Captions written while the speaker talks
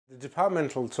The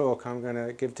departmental talk I'm going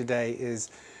to give today is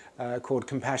called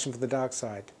Compassion for the Dark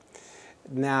Side.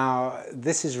 Now,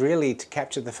 this is really to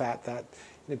capture the fact that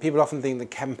people often think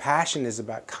that compassion is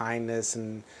about kindness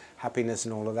and happiness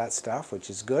and all of that stuff, which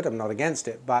is good, I'm not against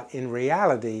it, but in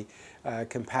reality,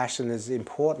 compassion is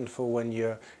important for when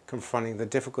you're confronting the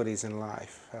difficulties in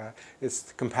life.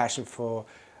 It's compassion for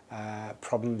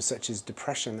problems such as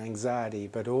depression, anxiety,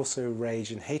 but also rage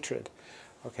and hatred.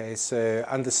 Okay, so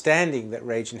understanding that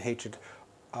rage and hatred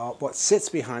what sits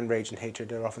behind rage and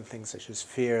hatred are often things such as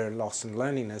fear, loss and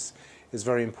loneliness is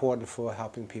very important for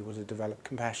helping people to develop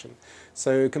compassion.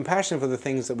 So compassion for the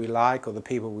things that we like or the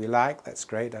people we like, that's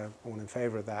great, I'm all in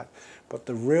favor of that. But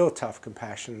the real tough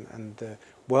compassion and the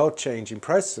world-changing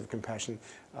process of compassion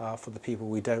are for the people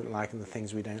we don't like and the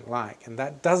things we don't like. And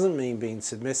that doesn't mean being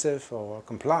submissive or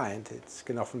compliant. It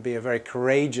can often be a very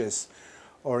courageous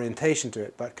orientation to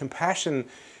it, but compassion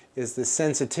is the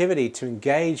sensitivity to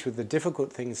engage with the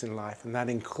difficult things in life, and that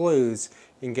includes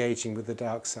engaging with the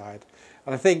dark side.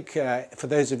 And I think for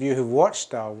those of you who've watched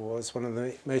Star Wars, one of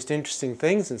the most interesting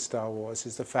things in Star Wars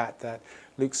is the fact that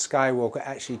Luke Skywalker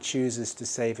actually chooses to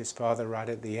save his father right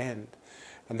at the end.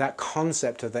 And that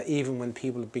concept of that even when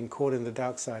people have been caught in the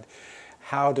dark side,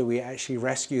 how do we actually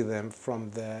rescue them from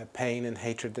the pain and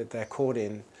hatred that they're caught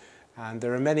in? And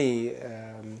there are many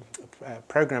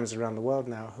programs around the world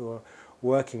now who are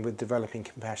working with developing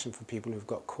compassion for people who've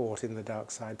got caught in the dark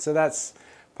side. So that's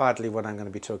partly what I'm going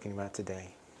to be talking about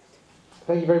today.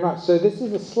 Thank you very much. So this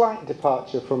is a slight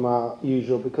departure from our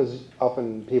usual, because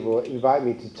often people invite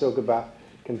me to talk about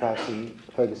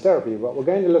compassion-focused therapy, but we're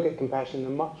going to look at compassion in a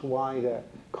much wider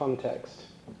context.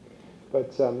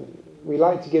 But we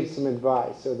like to give some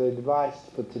advice. So the advice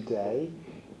for today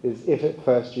is, if at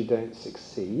first you don't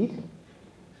succeed,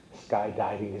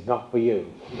 skydiving is not for you.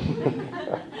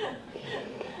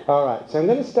 All right, so I'm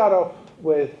going to start off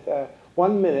with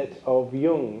 1 minute of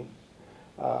Jung,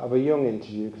 of a Jung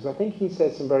interview, because I think he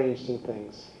says some very interesting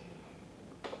things.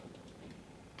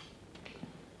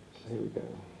 So here we go.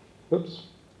 Oops.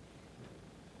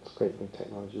 It's great when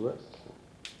technology works.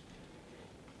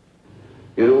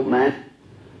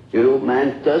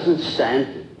 Man doesn't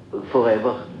stand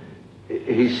forever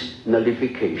his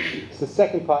nullification. It's the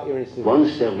second part you're interested in.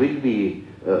 Once there will be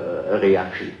a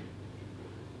reaction,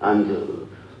 and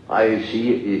I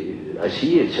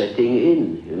see it setting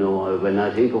in. You know, when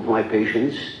I think of my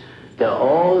patients, they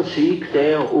all seek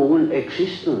their own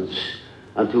existence,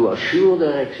 and to assure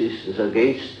their existence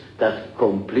against that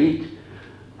complete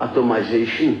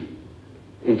atomization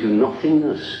into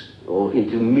nothingness or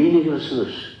into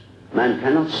meaninglessness. Man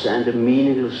cannot stand a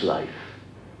meaningless life.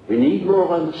 We need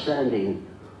more understanding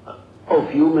of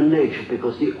human nature,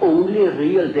 because the only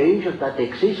real danger that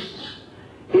exists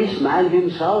is man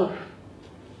himself.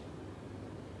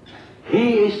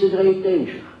 He is the great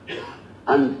danger,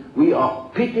 and we are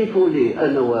pitifully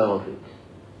unaware of it.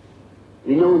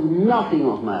 We know nothing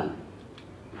of man,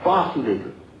 far too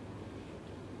little.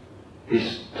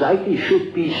 His psyche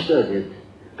should be studied,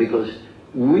 because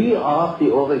we are the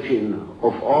origin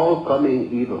of all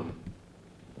coming evil.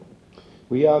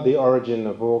 We are the origin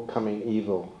of all coming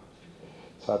evil.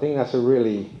 So I think that's a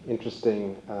really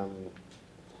interesting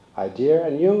idea.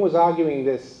 And Jung was arguing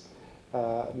this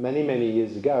many, many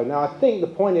years ago. Now, I think the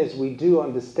point is we do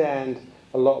understand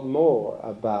a lot more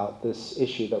about this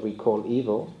issue that we call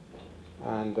evil.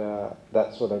 And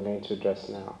that's what I'm going to address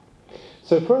now.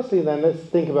 So firstly, then, let's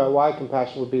think about why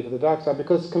compassion would be for the dark side.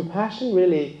 Because compassion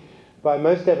really, by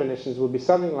most definitions, would be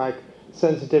something like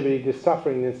sensitivity to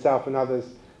suffering in self and others,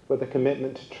 with a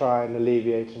commitment to try and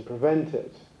alleviate and prevent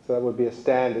it. So that would be a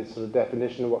standard sort of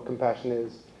definition of what compassion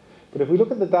is. But if we look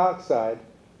at the dark side,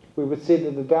 we would see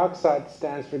that the dark side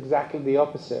stands for exactly the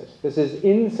opposite. This is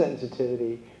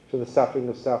insensitivity to the suffering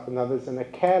of self and others, and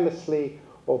carelessly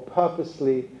or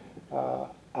purposely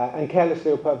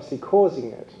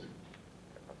causing it.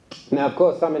 Now, of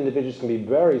course, some individuals can be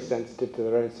very sensitive to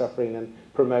their own suffering and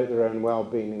promote their own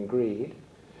well-being and greed.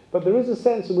 But there is a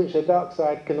sense in which the dark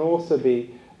side can also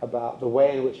be about the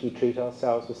way in which we treat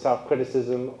ourselves with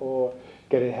self-criticism, or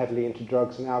getting heavily into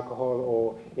drugs and alcohol,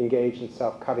 or engage in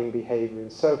self-cutting behavior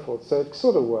and so forth. So it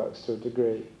sort of works to a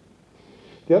degree.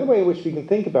 The other way in which we can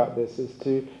think about this is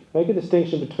to make a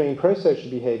distinction between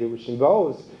pro-social behavior, which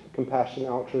involves compassion,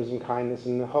 altruism, kindness,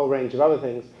 and a whole range of other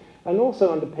things, and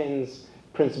also underpins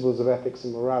principles of ethics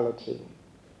and morality.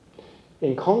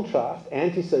 In contrast,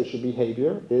 antisocial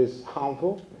behavior is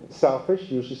harmful, selfish,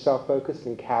 usually self-focused,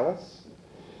 and callous.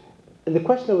 And the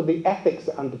question of the ethics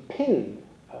that underpin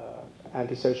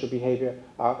antisocial behavior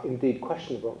are indeed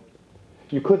questionable.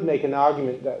 You could make an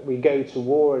argument that we go to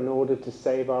war in order to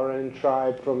save our own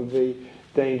tribe from the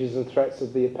dangers and threats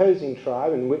of the opposing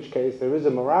tribe, in which case there is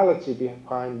a morality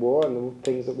behind war and the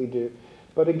things that we do.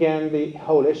 But again, the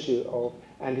whole issue of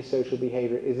antisocial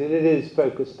behavior is that it is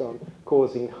focused on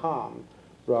causing harm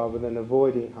rather than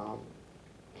avoiding harm.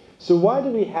 So why do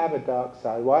we have a dark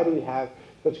side? Why do we have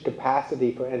such a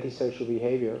capacity for antisocial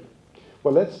behavior?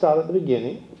 Well, let's start at the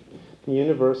beginning. The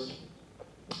universe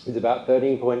is about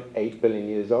 13.8 billion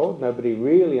years old. Nobody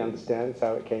really understands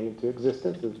how it came into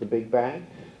existence. It's the Big Bang.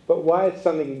 But why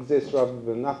something exists rather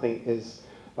than nothing is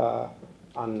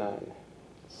unknown.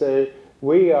 So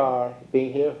we are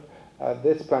being here,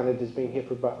 this planet has been here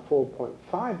for about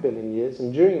 4.5 billion years,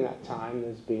 and during that time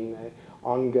there's been an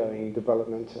ongoing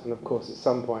development, and of course at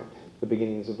some point the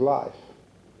beginnings of life.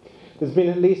 There's been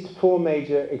at least 4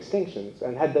 major extinctions,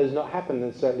 and had those not happened,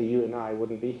 then certainly you and I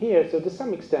wouldn't be here. So to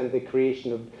some extent, the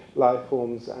creation of life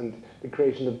forms and the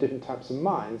creation of different types of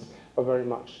minds are very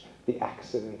much the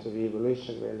accident of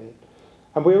evolution, really.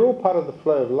 And we're all part of the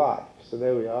flow of life. So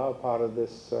there we are, part of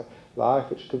this life,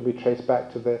 which could be traced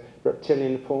back to the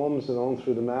reptilian forms and on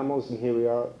through the mammals, and here we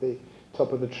are at the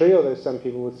top of the tree, although some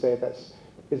people would say that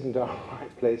isn't our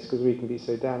right place because we can be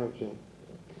so damaging.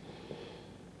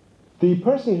 The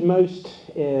person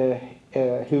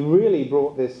who really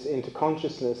brought this into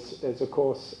consciousness is, of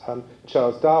course,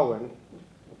 Charles Darwin,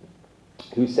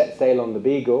 who set sail on the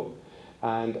Beagle,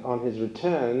 and on his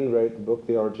return wrote the book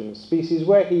The Origin of Species,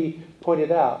 where he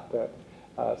pointed out that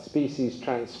species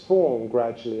transform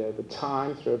gradually over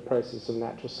time through a process of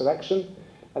natural selection,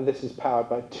 and this is powered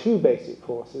by 2 basic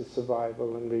forces,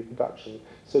 survival and reproduction.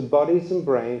 So bodies and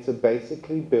brains are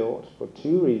basically built for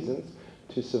 2 reasons: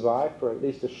 to survive for at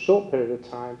least a short period of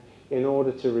time in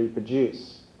order to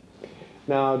reproduce.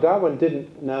 Now, Darwin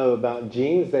didn't know about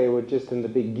genes. They were just in the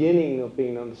beginning of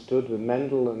being understood with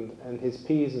Mendel and his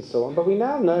peas and so on. But we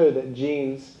now know that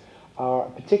genes are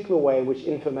a particular way in which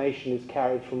information is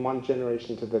carried from one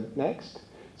generation to the next.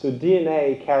 So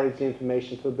DNA carries the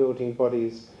information for building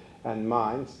bodies and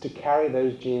minds to carry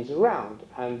those genes around.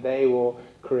 And they will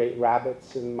create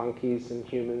rabbits and monkeys and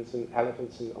humans and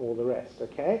elephants and all the rest,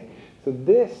 okay? So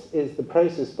this is the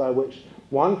process by which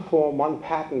one form, one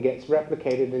pattern gets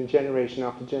replicated in generation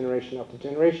after generation after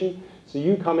generation. So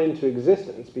you come into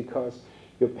existence because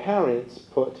your parents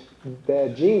put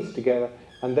their genes together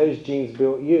and those genes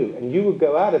built you. And you would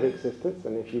go out of existence,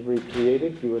 and if you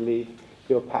recreated, you would leave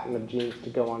your pattern of genes to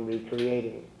go on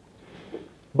recreating.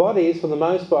 Bodies, for the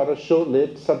most part, are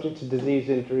short-lived, subject to disease,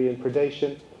 injury, and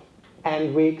predation.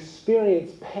 And we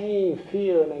experience pain,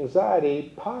 fear, and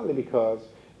anxiety partly because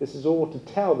this is all to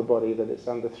tell the body that it's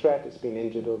under threat, it's been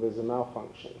injured, or there's a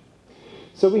malfunction.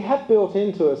 So we have built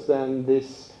into us then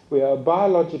this, we are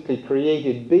biologically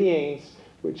created beings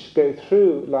which go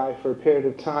through life for a period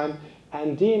of time,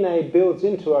 and DNA builds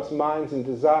into us minds and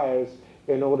desires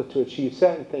in order to achieve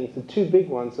certain things. The 2 big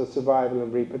ones are survival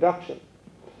and reproduction.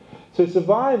 So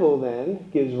survival then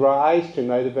gives rise to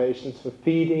motivations for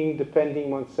feeding,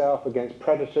 defending oneself against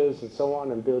predators and so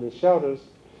on, and building shelters.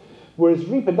 Whereas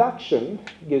reproduction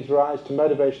gives rise to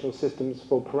motivational systems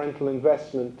for parental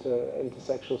investment,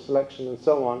 intersexual selection and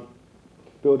so on,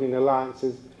 building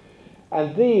alliances.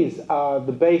 And these are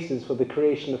the basis for the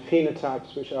creation of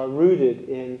phenotypes which are rooted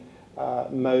in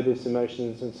motives,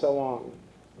 emotions and so on.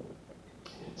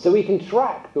 So we can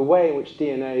track the way in which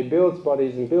DNA builds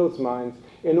bodies and builds minds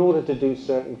in order to do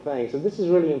certain things. And this is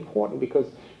really important because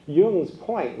Jung's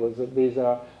point was that these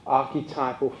are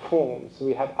archetypal forms. So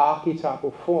we have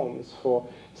archetypal forms for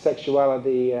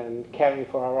sexuality and caring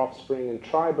for our offspring and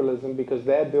tribalism because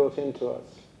they're built into us.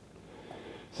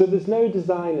 So there's no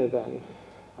designer then,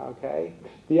 okay?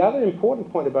 The other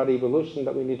important point about evolution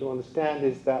that we need to understand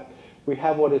is that we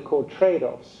have what are called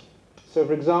trade-offs. So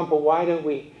for example, why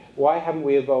haven't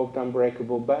we evolved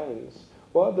unbreakable bones?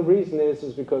 Well, the reason is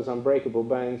because unbreakable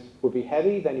bones would be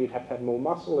heavy, then you'd have to have more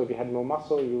muscle. If you had more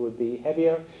muscle, you would be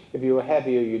heavier. If you were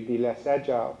heavier, you'd be less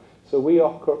agile. So we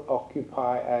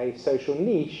occupy a social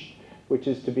niche, which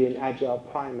is to be an agile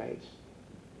primate.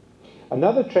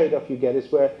 Another trade-off you get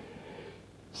is where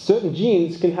certain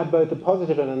genes can have both a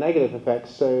positive and a negative effect.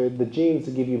 So the genes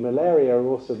that give you malaria are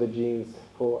also the genes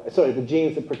the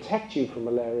genes that protect you from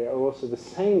malaria are also the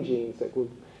same genes that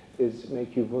would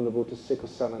make you vulnerable to sickle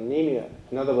cell anemia.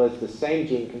 In other words, the same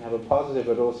gene can have a positive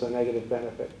but also a negative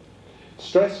benefit.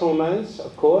 Stress hormones,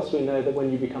 of course, we know that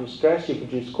when you become stressed, you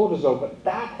produce cortisol, but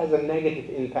that has a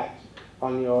negative impact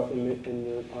on your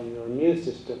immune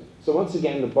system. So once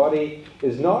again, the body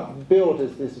is not built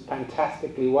as this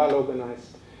fantastically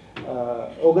well-organized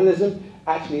organism.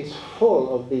 Actually, it's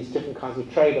full of these different kinds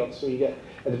of trade-offs where you get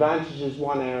advantages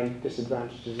one area and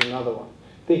disadvantages another one.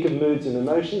 Think of moods and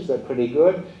emotions, they're pretty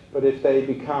good. But if they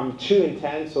become too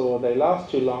intense or they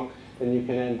last too long, then you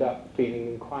can end up feeling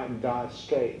in quite dire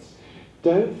straits.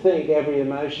 Don't think every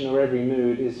emotion or every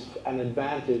mood is an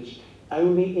advantage.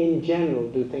 Only in general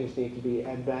do things need to be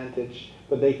advantage,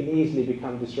 but they can easily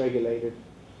become dysregulated.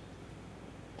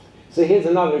 So here's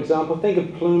another example. Think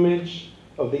of plumage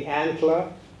of the antler.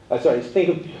 Think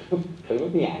of plumage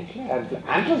of the antler.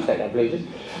 Antler said, I believe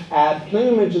it.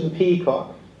 Plumage of the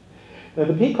peacock. Now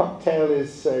the peacock tail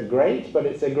is great, but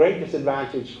it's a great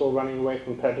disadvantage for running away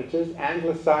from predators.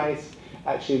 Antler size,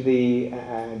 actually the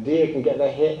deer can get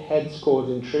their heads caught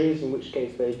in trees, in which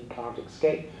case they can't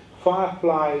escape.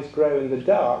 Fireflies grow in the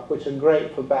dark, which are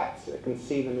great for bats that can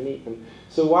see them and eat them.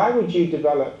 So why would you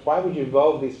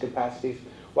evolve these capacities?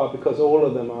 Well, because all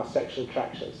of them are sexual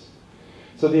attractors.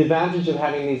 So the advantage of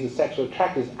having these as sexual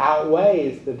attractors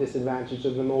outweighs the disadvantage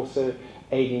of them also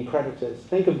aiding predators.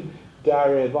 Think of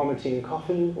diarrhea, vomiting, and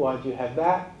coughing. Why do you have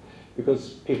that? Because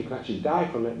people can actually die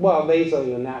from it. Well, these are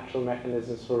your natural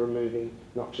mechanisms for removing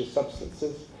noxious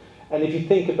substances. And if you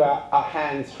think about our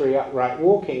hands-free upright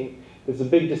walking, there's a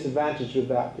big disadvantage with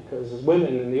that, because as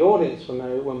women in the audience will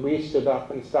know, when we stood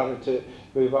up and started to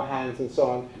move our hands and so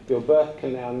on, your birth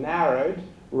canal narrowed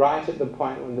right at the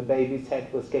point when the baby's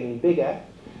head was getting bigger.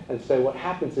 And so what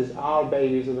happens is our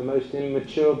babies are the most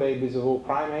immature babies of all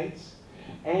primates.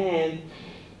 And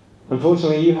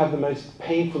unfortunately, you have the most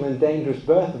painful and dangerous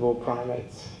birth of all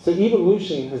primates. So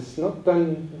evolution has not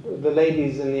done the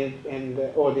ladies in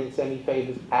the audience any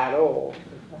favors at all.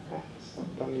 It's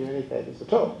not done you any favors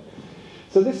at all.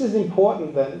 So this is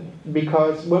important then,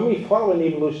 because when we follow an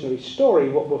evolutionary story,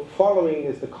 what we're following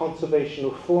is the conservation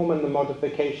of form and the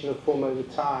modification of form over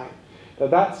time. Now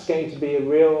that's going to be a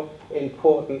real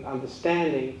important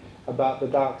understanding about the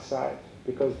dark side,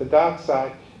 because the dark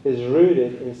side is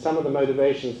rooted in some of the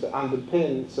motivations that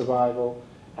underpin survival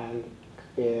and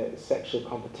sexual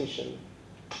competition.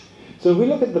 So if we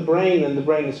look at the brain, then the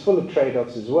brain is full of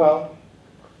trade-offs as well.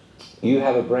 You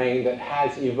have a brain that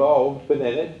has evolved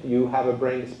within it. You have a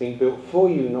brain that's being built for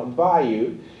you, not by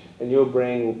you. And your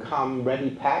brain will come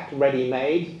ready-packed,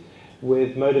 ready-made,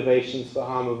 with motivations for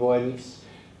harm avoidance,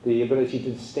 the ability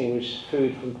to distinguish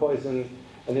food from poison,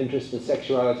 an interest in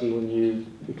sexuality when you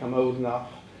become old enough,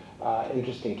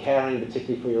 interest in caring,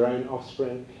 particularly for your own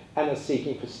offspring, and a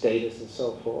seeking for status and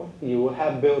so forth. You will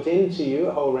have built into you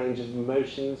a whole range of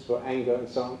emotions for anger and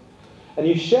so on. And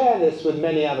you share this with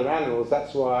many other animals.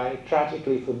 That's why,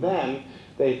 tragically for them,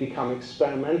 they've become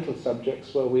experimental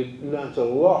subjects where we've learnt a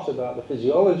lot about the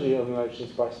physiology of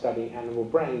emotions by studying animal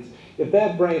brains. If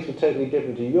their brains were totally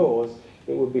different to yours,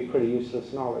 it would be pretty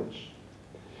useless knowledge.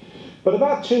 But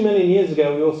about 2 million years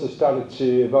ago, we also started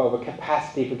to evolve a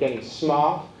capacity for getting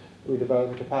smart. We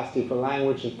developed a capacity for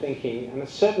language and thinking, and a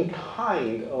certain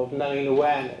kind of knowing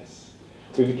awareness.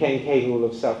 We became capable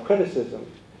of self-criticism.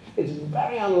 It's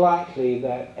very unlikely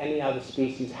that any other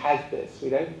species has this. We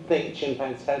don't think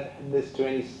chimpanzees had this to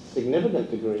any significant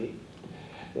degree.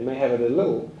 They may have it a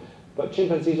little, but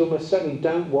chimpanzees almost certainly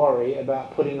don't worry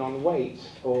about putting on weight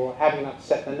or having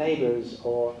upset the neighbors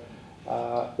or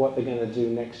what they're going to do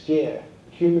next year.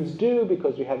 Humans do,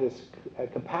 because we have this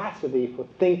capacity for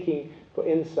thinking, for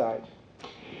insight.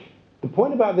 The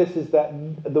point about this is that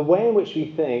the way in which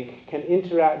we think can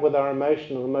interact with our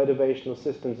emotional and motivational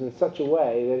systems in such a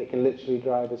way that it can literally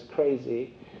drive us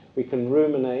crazy. We can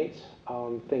ruminate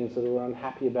on things that we're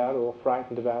unhappy about or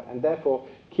frightened about, and therefore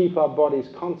keep our bodies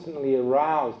constantly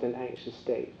aroused in anxious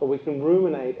states. Or we can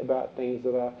ruminate about things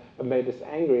that have made us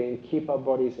angry and keep our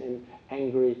bodies in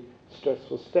angry,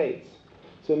 stressful states.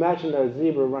 So imagine a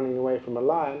zebra running away from a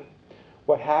lion.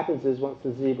 What happens is, once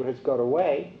the zebra has got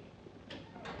away,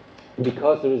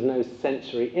 because there is no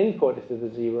sensory input to the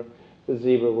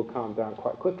zebra will calm down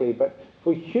quite quickly. But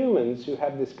for humans who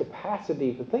have this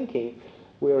capacity for thinking,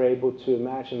 we're able to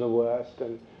imagine the worst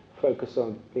and focus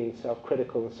on being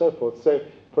self-critical and so forth. So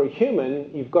for a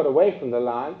human, you've got away from the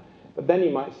lion, but then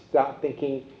you might start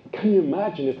thinking, can you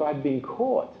imagine if I'd been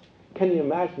caught? Can you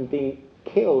imagine being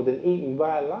killed and eaten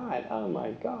by a lion? Oh my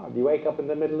God. You wake up in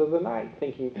the middle of the night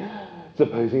thinking,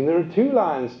 supposing there are 2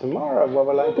 lions tomorrow, what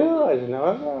will I do? I don't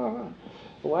know.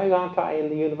 Why aren't I in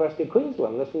the University of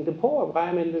Queensland listening to Paul? Why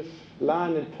am I in this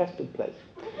lion-infested place?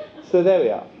 So there we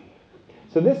are.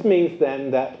 So this means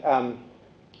then that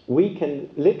we can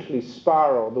literally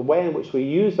spiral. The way in which we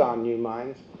use our new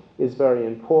minds is very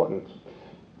important.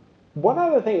 One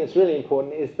other thing that's really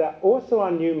important is that also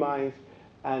our new minds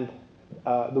and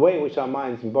the way in which our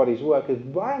minds and bodies work is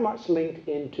very much linked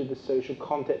into the social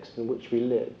context in which we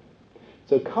live.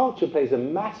 So culture plays a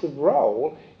massive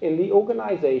role in the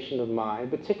organization of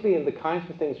mind, particularly in the kinds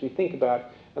of things we think about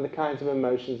and the kinds of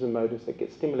emotions and motives that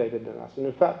get stimulated in us. And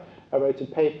in fact, I wrote a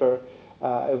paper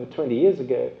over 20 years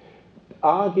ago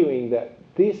arguing that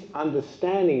this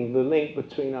understanding the link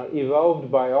between our evolved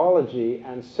biology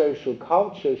and social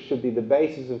culture should be the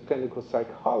basis of clinical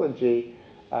psychology.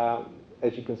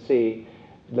 As you can see,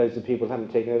 loads of people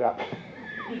haven't taken it up.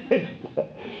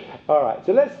 All right,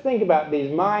 so let's think about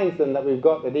these minds then that we've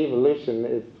got that evolution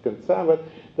is concerned with.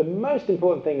 The most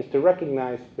important thing is to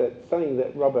recognize that something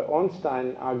that Robert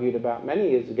Ornstein argued about many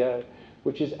years ago,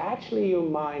 which is actually your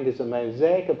mind is a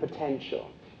mosaic of potential.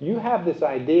 You have this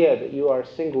idea that you are a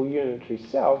single unitary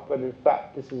self, but in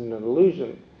fact this is an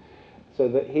illusion. So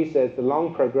that he says the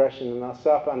long progression in our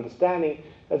self-understanding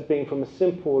has been from a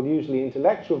simple, usually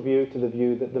intellectual view to the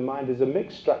view that the mind is a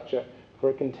mixed structure, for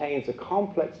it contains a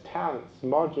complex talents,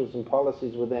 modules, and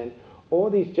policies within. All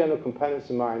these general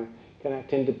components of mind can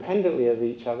act independently of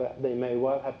each other. They may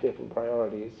well have different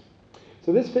priorities.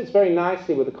 So this fits very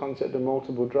nicely with the concept of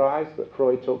multiple drives that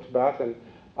Freud talked about and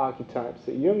archetypes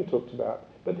that Jung talked about.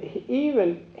 But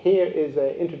even here is an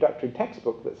introductory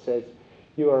textbook that says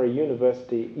you are a universe,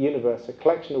 a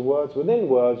collection of words within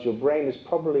words. Your brain is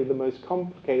probably the most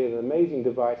complicated and amazing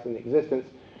device in existence.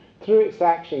 Through its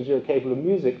actions, you're capable of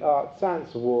music, art,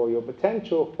 science, war. Your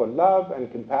potential for love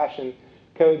and compassion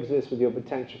coexists with your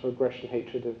potential for aggression,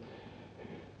 hatred.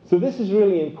 So this is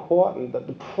really important, that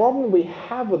the problem we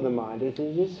have with the mind is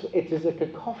it is a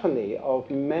cacophony of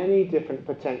many different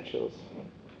potentials.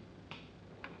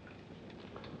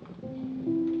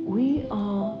 We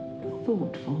are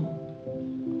thoughtful.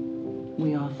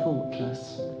 We are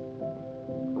thoughtless.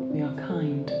 We are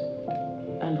kind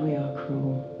and we are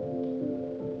cruel.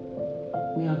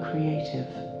 We are creative,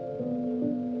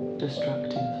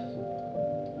 destructive,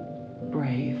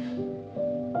 brave,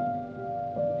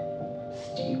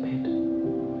 stupid.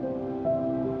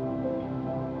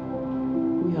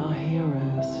 We are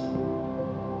heroes,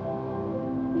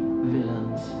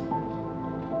 villains,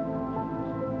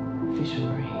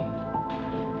 visionary,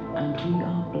 and we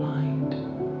are blind.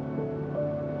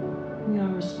 We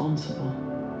are responsible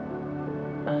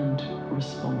and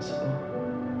responsible.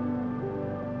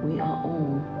 We are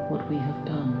all what we have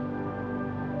done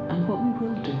and what we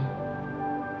will do.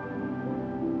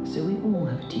 So we all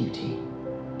have a duty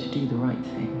to do the right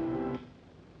thing.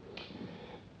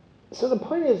 So the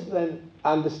point is then,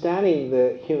 understanding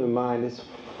the human mind is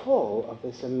full of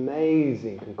this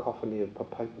amazing cacophony of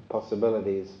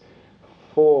possibilities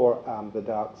for the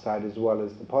dark side as well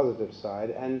as the positive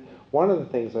side. And one of the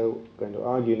things I'm going to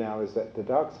argue now is that the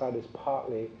dark side is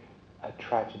partly a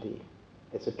tragedy.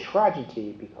 It's a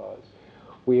tragedy because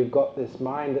we have got this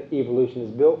mind that evolution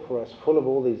has built for us, full of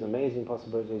all these amazing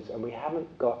possibilities, and we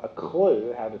haven't got a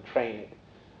clue how to train it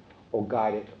or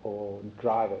guide it or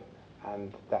drive it.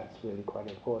 And that's really quite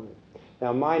important.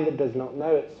 Now, a mind that does not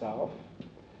know itself,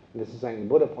 and this is something the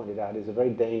Buddha pointed out, is a very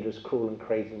dangerous, cruel, and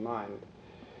crazy mind.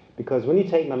 Because when you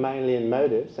take mammalian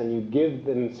motives and you give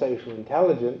them social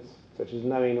intelligence, such as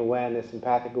knowing awareness,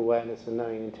 empathic awareness, and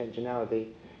knowing intentionality,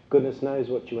 goodness knows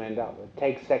what you end up with.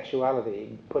 Take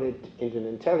sexuality, put it into an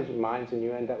intelligent mind, and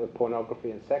you end up with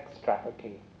pornography and sex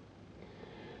trafficking.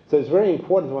 So it's very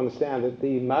important to understand that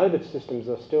the motive systems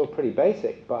are still pretty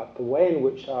basic, but the way in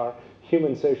which our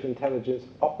human social intelligence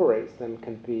operates them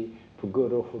can be for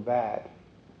good or for bad.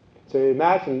 So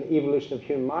imagine the evolution of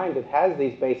human mind that has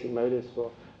these basic motives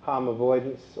for harm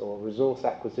avoidance or resource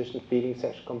acquisition, feeding,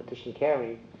 sexual competition,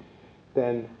 caring.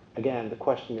 Then again, the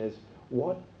question is,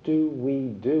 what do we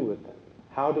do with them?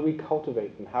 How do we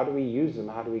cultivate them? How do we use them?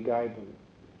 How do we guide them?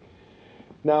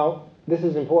 Now, this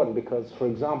is important because, for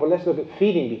example, let's look at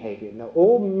feeding behavior. Now,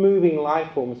 all moving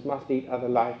life forms must eat other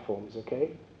life forms,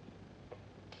 okay?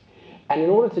 And in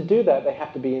order to do that, they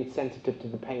have to be insensitive to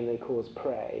the pain they cause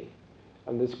prey.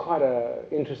 And there's quite an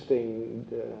interesting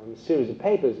series of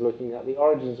papers looking at the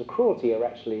origins of cruelty are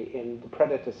actually in the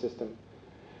predator system.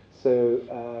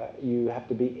 So you have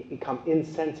to become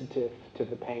insensitive to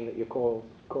the pain that you're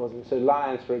causing. So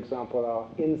lions, for example, are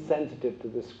insensitive to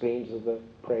the screams of the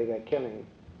prey they're killing.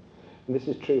 And this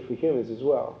is true for humans as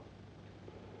well.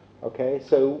 Okay,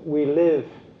 so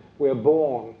we're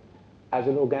born as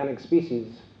an organic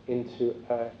species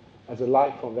as a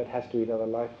life form that has to eat other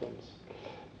life forms.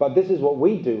 But this is what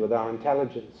we do with our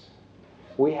intelligence.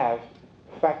 We have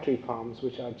factory farms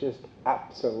which are just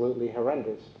absolutely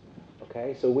horrendous.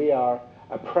 Okay, so we are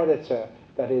a predator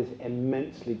that is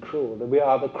immensely cruel. We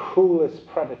are the cruelest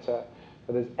predator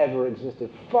that has ever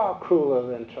existed, far crueler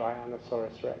than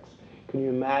Tyrannosaurus Rex. Can you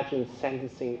imagine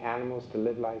sentencing animals to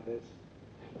live like this?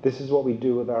 This is what we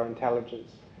do with our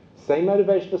intelligence. Same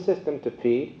motivational system to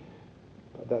feed,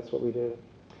 but that's what we do.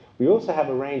 We also have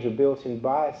a range of built-in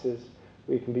biases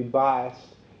we can be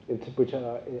biased, which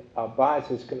our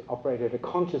biases can operate at a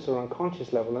conscious or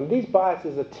unconscious level. And these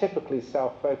biases are typically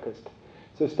self-focused.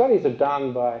 So studies are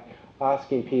done by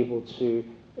asking people to,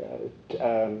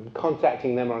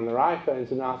 contacting them on their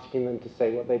iPhones and asking them to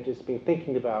say what they've just been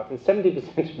thinking about. And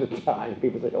 70% of the time,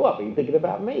 people say, oh, I've been thinking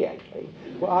about me, actually.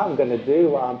 What I'm going to do,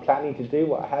 what I'm planning to do,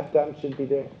 what I have done, should be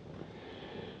doing.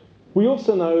 We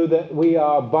also know that we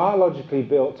are biologically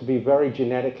built to be very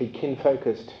genetically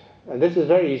kin-focused. And this is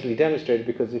very easily demonstrated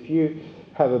because if you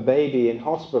have a baby in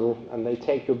hospital and they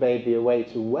take your baby away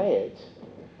to weigh it,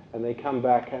 and they come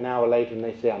back an hour later and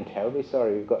they say, I'm terribly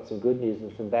sorry, we've got some good news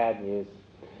and some bad news.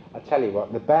 I tell you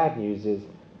what, the bad news is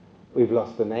we've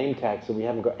lost the name tag, so we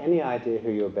haven't got any idea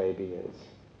who your baby is.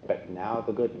 But now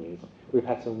the good news, we've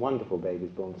had some wonderful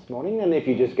babies born this morning, and if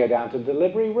you just go down to the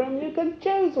delivery room, you can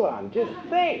choose one. Just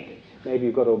think. Maybe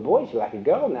you've got a boy, you like a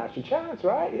girl, now's your chance,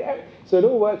 right? Yeah. So it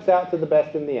all works out to the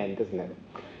best in the end, doesn't it?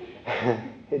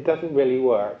 It doesn't really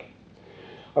work.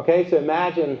 Okay, so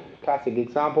imagine, classic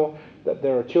example, that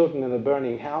there are children in a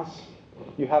burning house.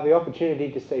 You have the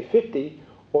opportunity to save 50,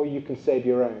 or you can save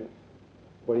your own.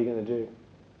 What are you going to do?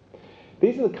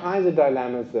 These are the kinds of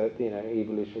dilemmas that,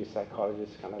 evolutionary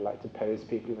psychologists kind of like to pose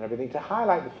people and everything, to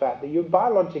highlight the fact that you're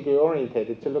biologically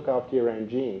orientated to look after your own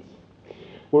genes.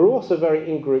 We're also very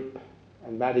in-group,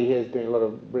 and Maddie here is doing a lot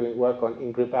of brilliant work on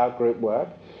in-group, out-group work.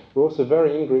 We're also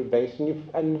very in-group based,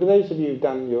 and for those of you who've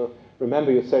done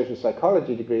remember your social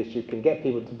psychology degrees, you can get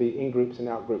people to be in-groups and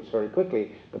out-groups very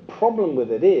quickly. The problem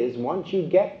with it is, once you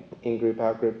get in-group,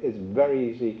 out-group, it's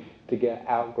very easy to get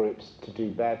out-groups to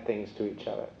do bad things to each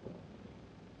other.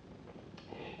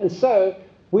 And so,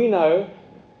 we know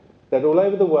that all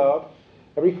over the world,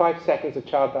 every 5 seconds a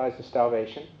child dies of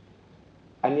starvation.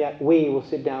 And yet we will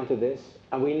sit down to this,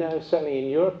 and we know, certainly in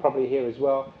Europe, probably here as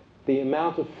well, the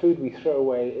amount of food we throw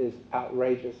away is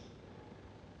outrageous.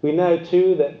 We know,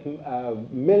 too,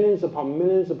 that millions upon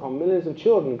millions upon millions of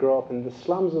children grow up in the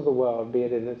slums of the world, be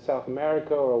it in South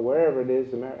America or wherever it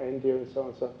is, India and so on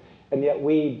and so on. And yet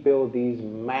we build these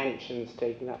mansions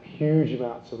taking up huge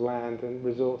amounts of land and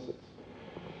resources.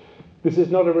 This is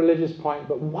not a religious point,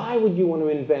 but why would you want to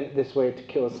invent this way to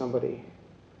kill somebody?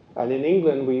 And in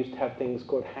England, we used to have things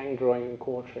called hang-drawing and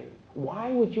quartering. Why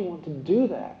would you want to do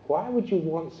that? Why would you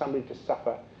want somebody to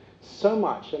suffer so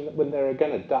much, and when they're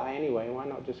going to die anyway, why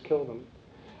not just kill them?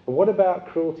 And what about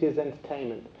cruelty as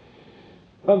entertainment?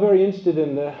 I'm very interested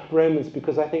in the Romans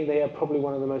because I think they are probably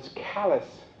one of the most callous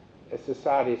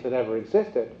societies that ever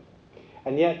existed.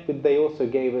 And yet they also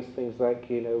gave us things like,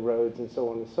 roads and so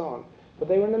on and so on. But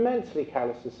they were an immensely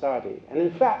callous society. And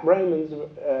in fact, Romans,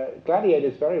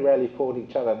 gladiators very rarely fought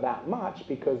each other that much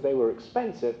because they were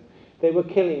expensive. They were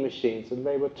killing machines, and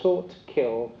they were taught to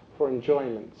kill for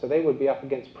enjoyment. So they would be up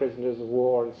against prisoners of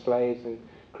war and slaves and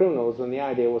criminals, and the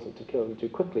idea wasn't to kill them too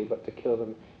quickly, but to kill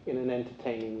them in an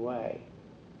entertaining way.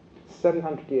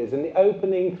 700 years. In the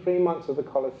opening 3 months of the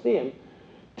Colosseum,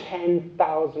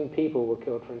 10,000 people were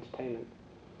killed for entertainment.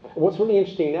 What's really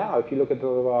interesting now, if you look at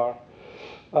all of our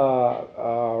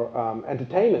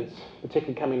entertainments,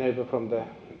 particularly coming over from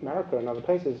America and other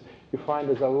places, you find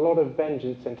there's a lot of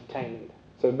vengeance entertainment.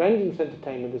 So vengeance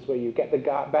entertainment is where you get the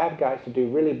bad guys to do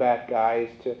really bad guys,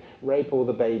 to rape all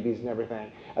the babies and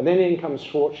everything. And then in comes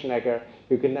Schwarzenegger,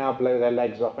 who can now blow their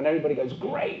legs off, and everybody goes,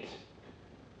 great!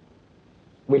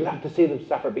 We love to see them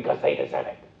suffer because they deserve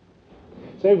it.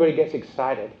 So everybody gets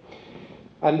excited.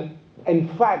 And in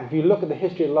fact, if you look at the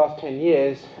history of the last 10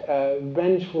 years,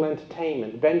 vengeful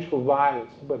entertainment, vengeful violence,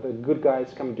 where the good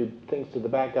guys come and do things to the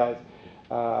bad guys,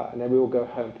 and then we all go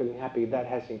home feeling happy, that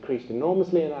has increased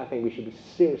enormously, and I think we should be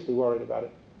seriously worried about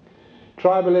it.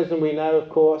 Tribalism, we know, of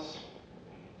course.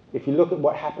 If you look at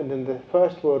what happened in the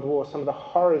First World War, some of the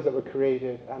horrors that were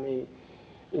created, I mean,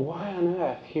 why on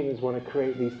earth humans want to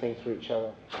create these things for each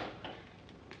other?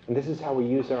 And this is how we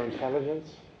use our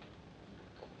intelligence.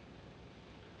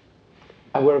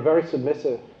 And we're a very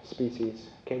submissive species.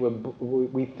 Okay?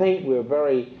 We think we're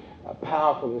very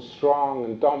powerful and strong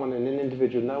and dominant and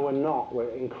individual. No, we're not.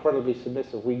 We're incredibly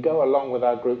submissive. We go along with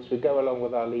our groups. We go along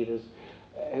with our leaders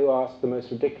who ask the most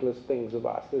ridiculous things of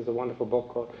us. There's a wonderful book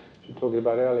called, which we were talking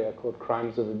about earlier, called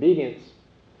Crimes of Obedience.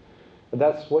 But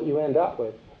that's what you end up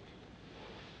with.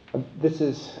 This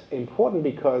is important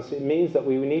because it means that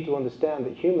we need to understand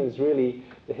that humans really,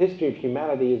 the history of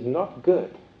humanity is not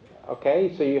good.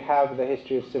 Okay, so you have the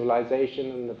history of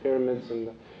civilization and the pyramids and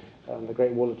the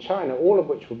Great Wall of China, all of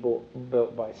which were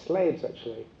built by slaves,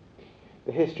 actually.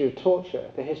 The history of torture,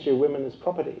 the history of women as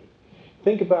property.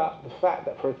 Think about the fact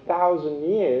that for 1,000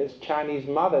 years, Chinese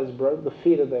mothers broke the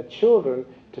feet of their children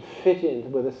to fit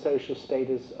in with a social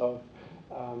status of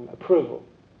approval.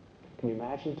 Can you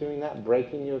imagine doing that?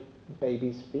 Breaking your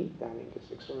baby's feet? I mean,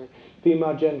 it's extraordinary.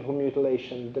 Female genital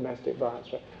mutilation, domestic violence.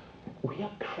 We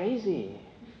are crazy.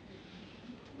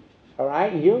 All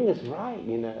right? Jung is right,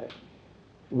 you know.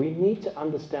 We need to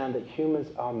understand that humans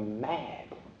are mad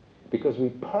because we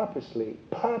purposely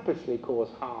cause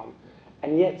harm,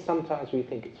 and yet sometimes we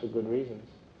think it's for good reasons.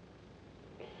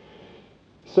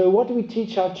 So what do we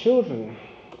teach our children?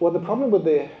 Well, the problem with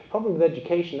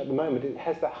education at the moment, it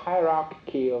has the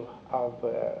hierarchy of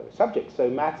subjects. So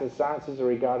maths and sciences are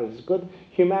regarded as good.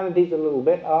 Humanities a little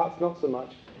bit, arts not so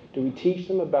much. Do we teach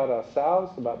them about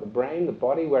ourselves, about the brain, the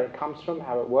body, where it comes from,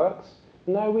 how it works?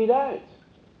 No, we don't.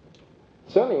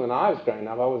 Certainly when I was growing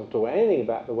up, I wasn't taught anything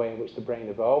about the way in which the brain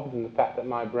evolved and the fact that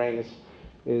my brain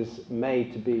is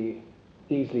made to be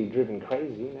easily driven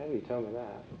crazy. Nobody told me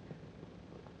that.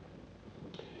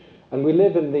 And we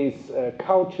live in these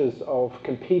cultures of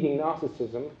competing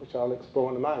narcissism, which I'll explore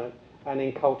in a moment, and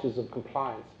in cultures of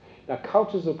compliance. Now,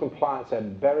 cultures of compliance are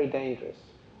very dangerous,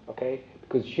 okay,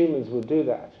 because humans will do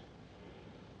that.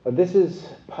 This is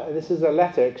a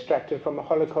letter extracted from a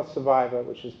Holocaust survivor,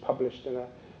 which was published in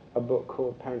a book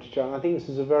called Parent to Child. And I think this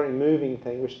is a very moving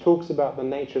thing, which talks about the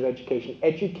nature of education.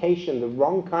 Education, the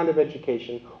wrong kind of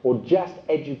education, or just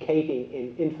educating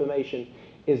in information,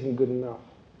 isn't good enough.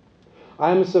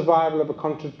 I am a survivor of a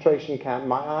concentration camp.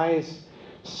 My eyes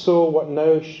saw what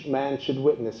no man should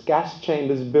witness. Gas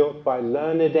chambers built by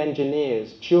learned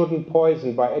engineers, children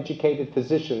poisoned by educated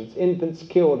physicians, infants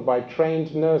killed by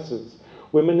trained nurses,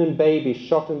 women and babies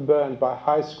shot and burned by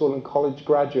high school and college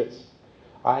graduates.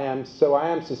 I am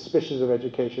suspicious of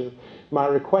education. My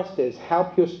request is,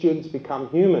 help your students become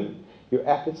human. Your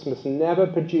efforts must never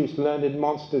produce learned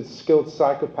monsters, skilled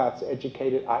psychopaths,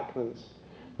 educated icons.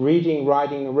 Reading,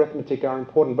 writing, arithmetic are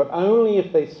important, but only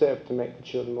if they serve to make the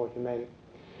children more humane.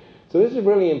 So this is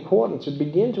really important to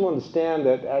begin to understand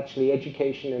that actually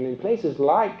education, and in places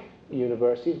like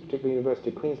universities, particularly University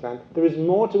of Queensland, there is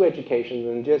more to education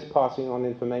than just passing on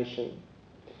information.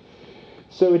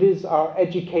 So it is our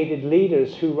educated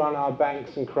leaders who run our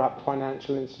banks and corrupt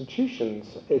financial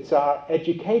institutions. It's our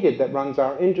educated that runs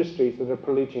our industries that are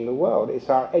polluting the world. It's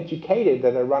our educated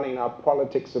that are running our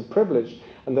politics of privilege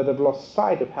and that have lost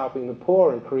sight of helping the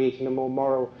poor and creating a more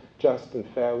moral, just and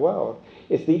fair world.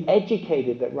 It's the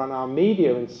educated that run our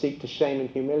media and seek to shame and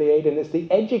humiliate, and it's the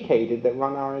educated that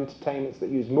run our entertainments that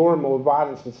use more and more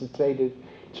violence and sedated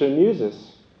to amuse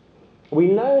us. We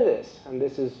know this, and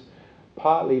this is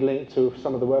partly linked to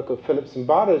some of the work of Philip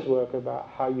Zimbardo's work about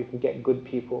how you can get good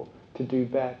people to do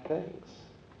bad things.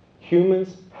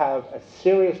 Humans have a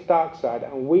serious dark side,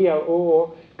 and we are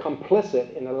all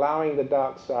complicit in allowing the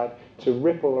dark side to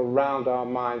ripple around our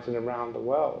minds and around the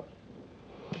world.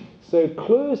 So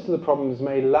clues to the problems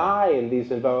may lie in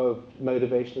these involved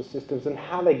motivational systems and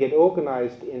how they get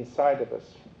organized inside of us.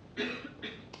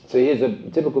 So here's a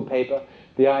typical paper,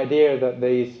 the idea that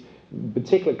these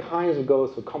particular kinds of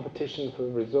goals for competition, for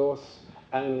resource,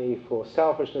 only for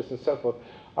selfishness and so forth,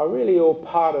 are really all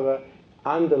part of an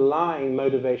underlying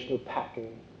motivational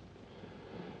pattern.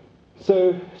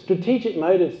 So strategic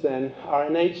motives then are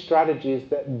innate strategies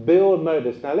that build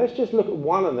motives. Now let's just look at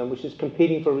one of them, which is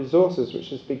competing for resources, which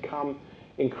has become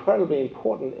incredibly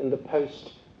important in the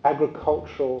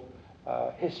post-agricultural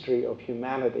history of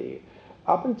humanity.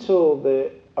 Up until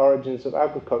the origins of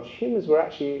agriculture, humans were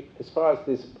actually, as far as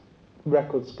these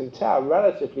records can tell,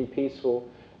 relatively peaceful,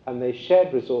 and they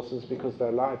shared resources because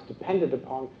their lives depended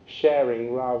upon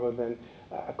sharing rather than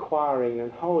acquiring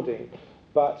and holding.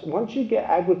 But once you get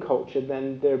agriculture,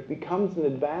 then there becomes an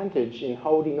advantage in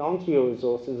holding on to your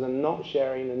resources and not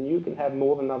sharing, and you can have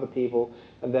more than other people,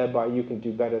 and thereby you can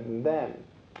do better than them.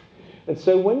 And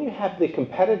so when you have the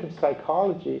competitive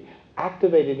psychology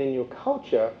activated in your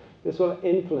culture, this will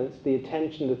influence the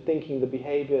attention, the thinking, the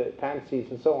behavior, fantasies,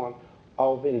 and so on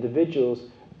of individuals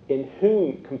in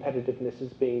whom competitiveness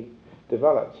is being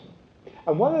developed.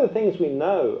 And one of the things we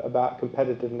know about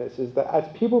competitiveness is that as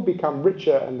people become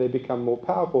richer and they become more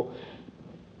powerful,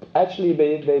 actually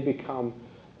they become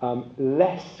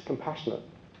less compassionate.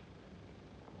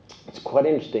 It's quite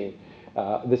interesting.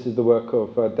 This is the work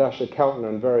of Dasha Keltner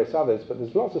and various others, but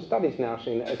there's lots of studies now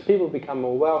showing that as people become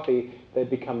more wealthy, they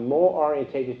become more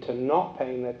orientated to not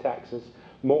paying their taxes,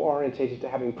 more orientated to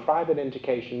having private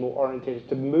education, more orientated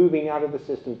to moving out of the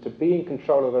system, to be in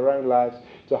control of their own lives,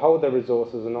 to hold their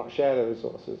resources and not share their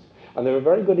resources. And there are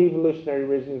very good evolutionary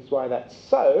reasons why that's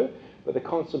so, but the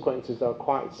consequences are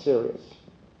quite serious.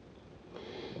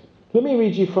 Let me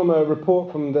read you from a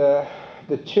report from the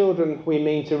children we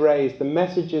mean to raise, the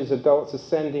messages adults are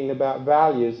sending about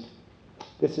values.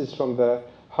 This is from the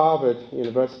Harvard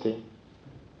University.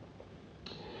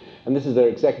 and this is their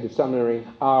executive summary,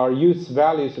 our youth's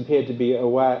values appear to be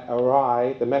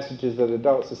awry. The messages that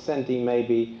adults are sending may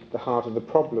be the heart of the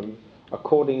problem.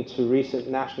 According to recent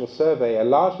national survey, a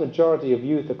large majority of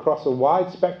youth across a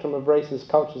wide spectrum of races,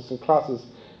 cultures and classes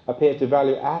appear to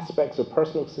value aspects of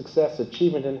personal success,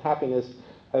 achievement and happiness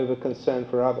over concern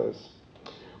for others.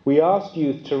 We asked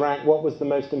youth to rank what was the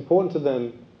most important to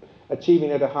them: achieving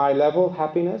at a high level,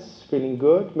 happiness, feeling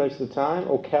good most of the time,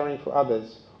 or caring for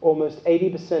others. Almost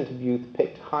 80% of youth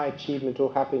picked high achievement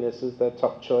or happiness as their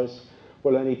top choice,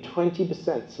 while only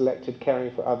 20% selected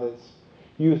caring for others.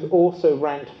 Youth also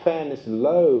ranked fairness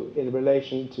low in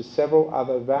relation to several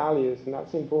other values, and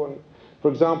that's important. For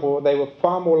example, they were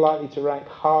far more likely to rank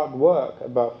hard work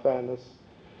above fairness.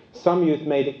 Some youth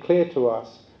made it clear to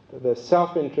us that their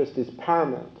self-interest is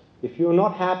paramount. If you're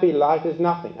not happy, life is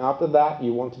nothing. After that,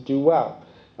 you want to do well.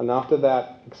 And after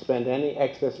that, expend any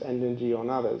excess energy on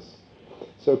others.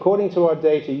 So according to our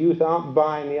data, youth aren't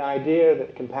buying the idea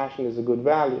that compassion is a good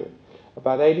value.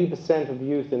 About 80% of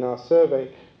youth in our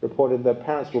survey reported their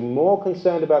parents were more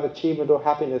concerned about achievement or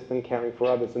happiness than caring for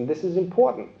others. And this is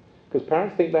important, because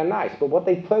parents think they're nice, but what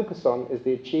they focus on is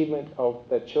the achievement of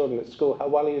their children at school. How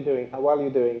well are you doing? How well are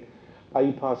you doing? Are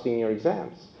you passing your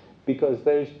exams? Because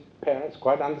those parents,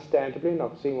 quite understandably,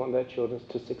 not seeing want their children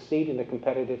to succeed in a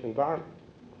competitive environment.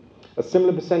 A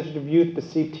similar percentage of youth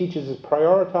perceive teachers as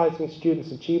prioritizing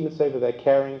students' achievements over their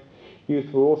caring.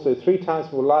 Youth were also 3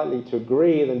 times more likely to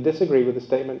agree than disagree with the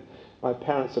statement, my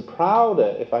parents are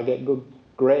prouder if I get good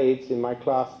grades in my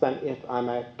class than if I'm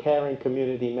a caring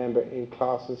community member in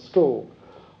class and school.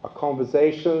 Our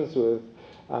conversations with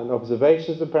and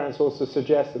observations of parents also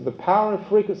suggest that the power and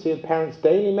frequency of parents'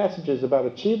 daily messages about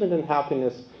achievement and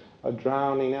happiness are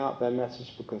drowning out their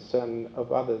message for concern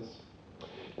of others.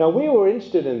 Now, we were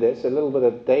interested in this, a little bit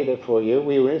of data for you.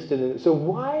 We were interested in it. So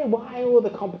why all the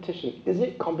competition? Is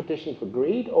it competition for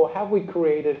greed, or have we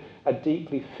created a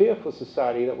deeply fearful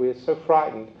society that we are so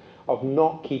frightened of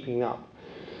not keeping up?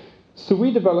 So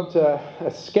we developed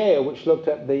a scale which looked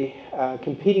at the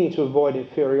competing to avoid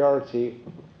inferiority.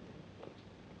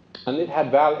 And it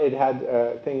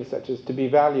had things such as, to be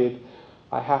valued,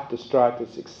 I have to strive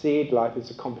to succeed. Life is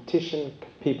a competition.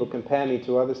 People compare me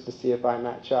to others to see if I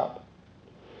match up.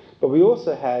 But we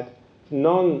also had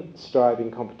non-striving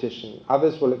competition.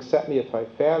 Others will accept me if I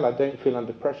fail. I don't feel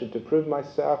under pressure to prove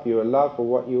myself. You are loved for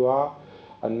what you are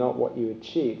and not what you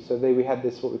achieve. So we had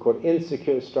this, what we call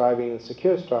insecure striving and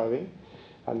secure striving.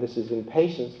 And this is in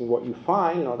patients. And what you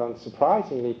find, not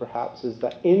unsurprisingly perhaps, is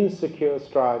that insecure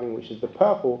striving, which is the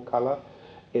purple color,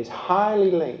 is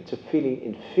highly linked to feeling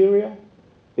inferior,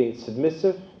 being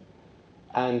submissive,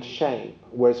 and shame.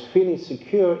 Whereas feeling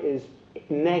secure is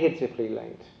negatively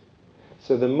linked.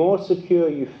 So the more secure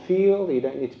you feel, you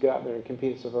don't need to go out there and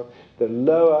compete and so forth, the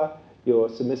lower your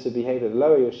submissive behavior, the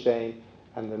lower your shame,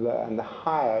 and the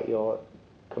higher your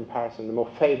comparison, the more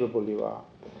favorable you are.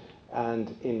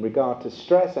 And in regard to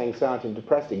stress, anxiety, and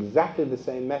depression, exactly the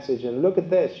same message. And look at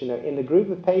this, in the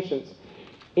group of patients,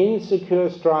 insecure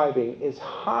striving is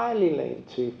highly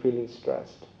linked to feeling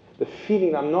stressed. The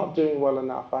feeling I'm not doing well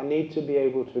enough, I need to be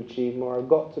able to achieve more, I've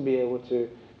got to be able to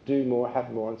do more, have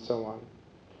more, and so on.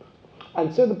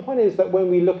 And so the point is that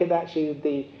when we look at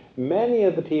actually many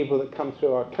of the people that come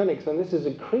through our clinics, and this is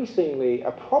increasingly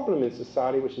a problem in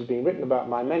society, which is being written about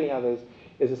by many others,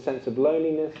 is a sense of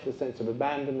loneliness, a sense of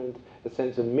abandonment, a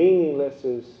sense of meaningless,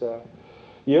 as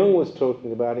Jung was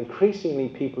talking about. Increasingly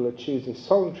people are choosing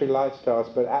solitary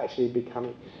lifestyles but actually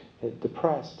becoming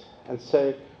depressed. And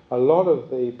so a lot of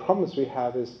the problems we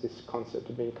have is this concept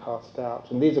of being cast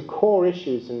out. And these are core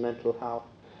issues in mental health.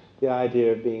 The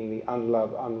idea of being the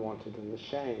unloved, unwanted, and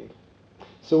ashamed.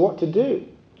 So what to do?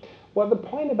 Well, the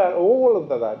point about all of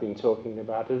that I've been talking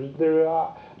about is there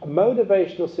are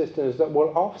motivational systems that will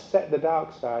offset the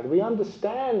dark side. We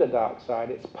understand the dark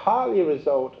side. It's partly a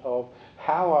result of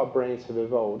how our brains have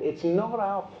evolved. It's not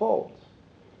our fault.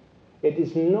 It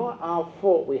is not our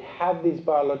fault we have these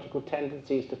biological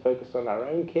tendencies to focus on our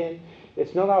own kin.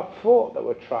 It's not our fault that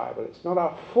we're tribal. It's not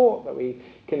our fault that we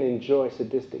can enjoy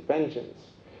sadistic vengeance.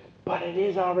 But it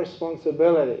is our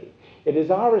responsibility. It is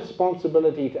our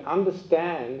responsibility to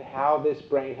understand how this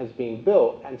brain has been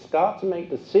built and start to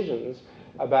make decisions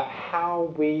about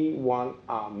how we want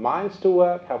our minds to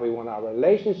work, how we want our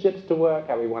relationships to work,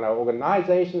 how we want our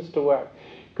organizations to work.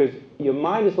 Because your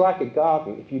mind is like a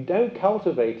garden. If you don't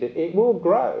cultivate it, it will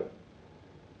grow.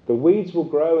 The weeds will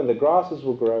grow and the grasses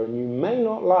will grow, and you may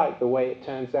not like the way it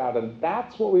turns out. And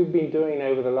that's what we've been doing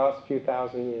over the last few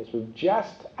thousand years. We've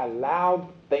just allowed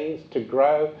things to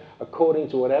grow according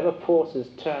to whatever forces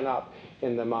turn up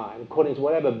in the mind, according to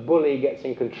whatever bully gets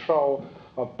in control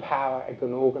of power and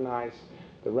can organize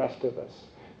the rest of us.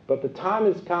 But the time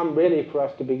has come really for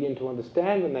us to begin to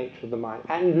understand the nature of the mind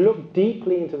and look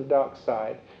deeply into the dark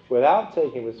side without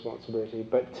taking responsibility,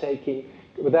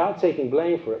 without taking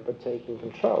blame for it, but taking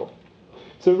control.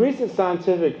 So recent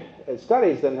scientific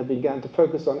studies then have begun to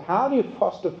focus on how do you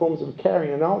foster forms of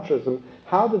caring and altruism.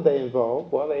 How did they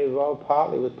evolve? Well, they evolved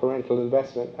partly with parental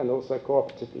investment and also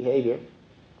cooperative behavior.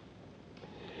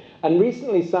 And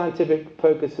recently, scientific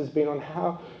focus has been on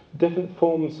how different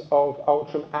forms of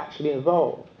altruism actually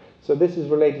evolve. So this is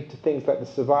related to things like the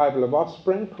survival of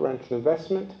offspring, parental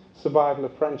investment, survival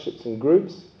of friendships and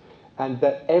groups, and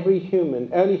that early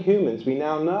humans, we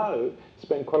now know,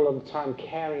 spend quite a lot of time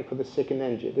caring for the sick and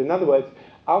injured. In other words,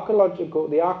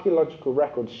 the archaeological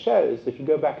record shows, if you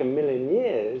go back 1 million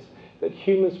years, that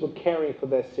humans were caring for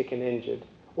their sick and injured,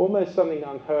 almost something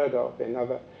unheard of in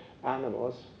other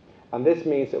animals. And this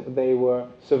means that they were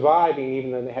surviving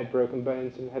even though they had broken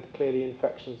bones and had clearly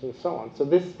infections and so on. So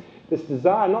this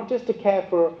desire not just to care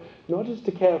for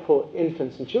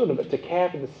infants and children, but to care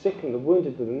for the sick and the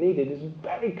wounded and the needed is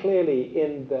very clearly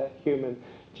in the human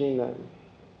genome.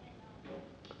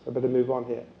 So I better move on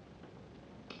here.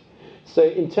 So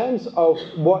in terms of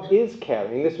what is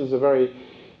caring, this was a very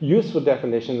useful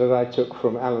definition that I took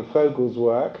from Alan Fogle's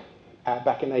work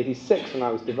back in '86 when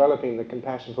I was developing the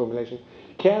compassion formulation.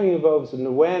 Caring involves an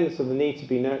awareness of the need to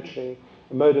be nurturing,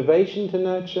 a motivation to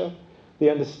nurture, the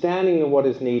understanding of what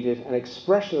is needed, an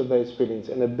expression of those feelings,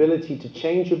 an ability to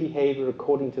change your behavior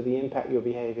according to the impact your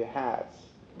behavior has.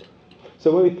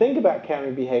 So when we think about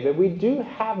caring behavior, we do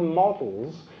have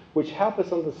models which help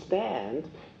us understand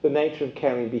the nature of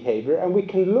caring behavior, and we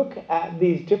can look at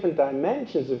these different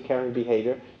dimensions of caring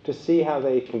behavior to see how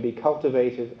they can be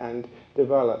cultivated and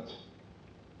developed.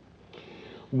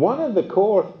 One of the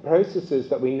core processes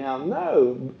that we now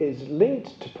know is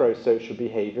linked to pro-social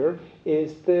behavior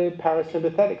is the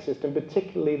parasympathetic system,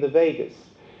 particularly the vagus.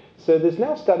 So there's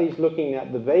now studies looking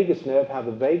at the vagus nerve, how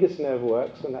the vagus nerve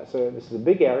works, and this is a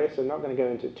big area, so I'm not going to go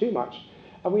into it too much.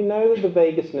 And we know that the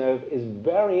vagus nerve is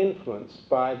very influenced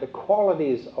by the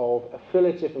qualities of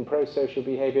affiliative and pro-social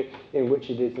behavior in which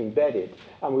it is embedded.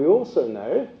 And we also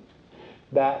know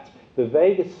that the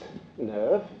vagus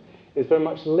nerve is very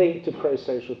much linked to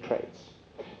pro-social traits.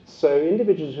 So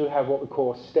individuals who have what we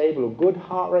call stable or good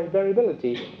heart rate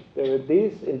variability,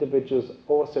 these individuals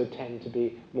also tend to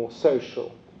be more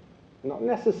social. Not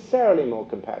necessarily more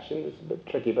compassionate, it's a bit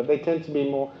tricky, but they tend to be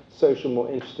more social, more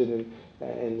interested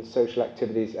in social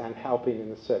activities and helping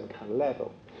in a certain kind of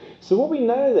level. So what we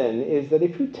know then is that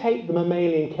if you take the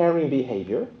mammalian caring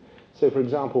behavior, so for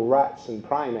example rats and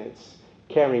primates,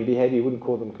 caring behavior, you wouldn't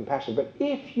call them compassion, but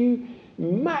if you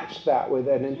match that with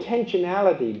an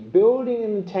intentionality, building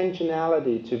an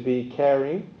intentionality to be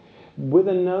caring, with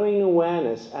a knowing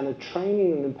awareness and a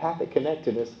training in empathic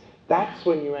connectedness, that's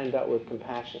when you end up with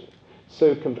compassion.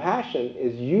 So compassion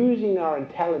is using our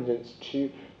intelligence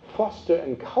to foster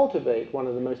and cultivate one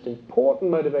of the most important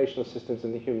motivational systems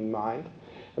in the human mind.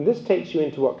 And this takes you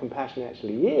into what compassion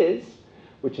actually is,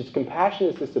 which is compassion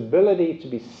is this ability to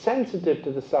be sensitive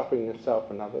to the suffering of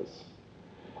self and others,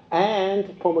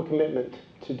 and form a commitment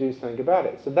to do something about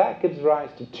it. So that gives rise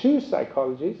to two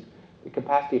psychologies: the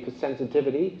capacity for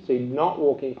sensitivity, so you're not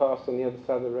walking past on the other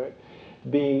side of the road,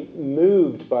 being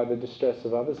moved by the distress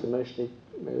of others, emotionally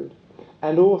moved,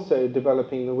 and also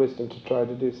developing the wisdom to try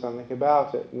to do something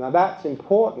about it. Now that's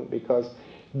important because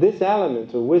this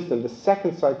element of wisdom, the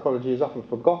second psychology, is often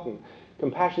forgotten.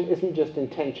 Compassion isn't just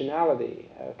intentionality,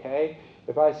 okay?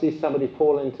 If I see somebody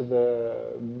fall into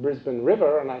the Brisbane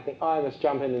River and I think, oh, I must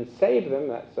jump in and save them,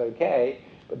 that's okay.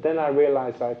 But then I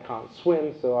realize I can't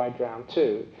swim, so I drown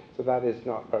too. So that is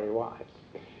not very wise.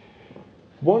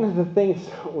 One of the things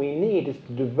we need is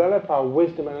to develop our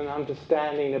wisdom and an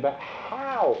understanding about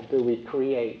how do we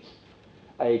create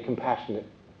a compassionate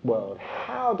world?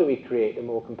 How do we create a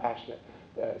more compassionate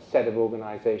set of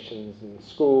organizations and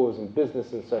schools and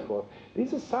business and so forth?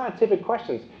 These are scientific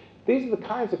questions. These are the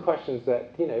kinds of questions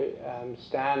that,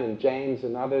 Stan and James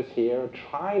and others here are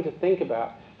trying to think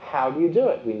about. How do you do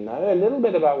it? We know a little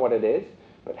bit about what it is,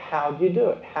 but how do you do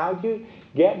it? How do you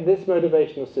get this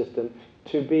motivational system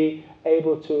to be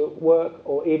able to work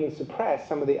or even suppress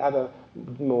some of the other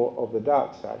more of the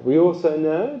dark side? We also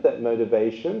know that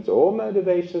all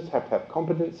motivations have to have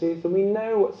competencies, and we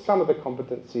know what some of the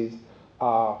competencies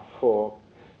are for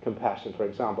compassion. For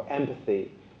example,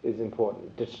 empathy is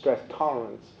important, distress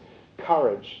tolerance,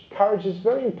 courage. Courage is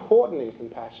very important in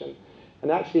compassion.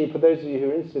 And actually, for those of you who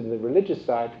are interested in the religious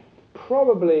side,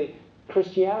 probably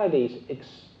Christianity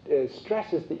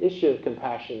stresses the issue of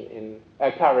compassion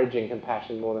courage and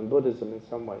compassion more than Buddhism in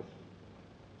some ways.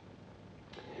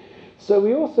 So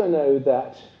we also know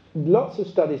that lots of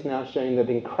studies now showing that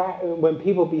when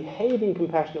people behave in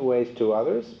compassionate ways to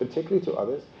others, particularly to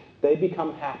others, they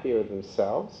become happier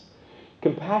themselves.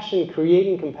 Compassion,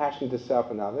 creating compassion to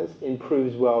self and others,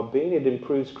 improves well-being, it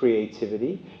improves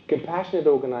creativity. Compassionate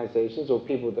organizations, or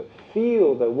people that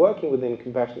feel they're working within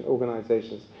compassionate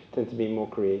organizations, tend to be more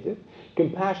creative.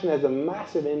 Compassion has a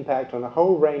massive impact on a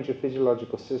whole range of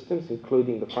physiological systems,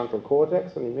 including the frontal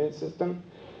cortex and the immune system.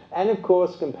 And of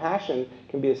course, compassion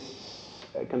can be a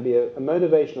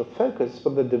motivational focus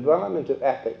for the development of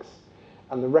ethics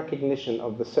and the recognition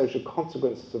of the social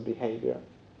consequences of behavior.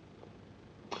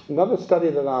 Another study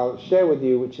that I'll share with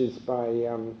you, which is by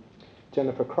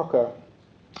Jennifer Crocker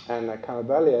and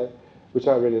Calabalio, which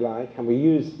I really like, and we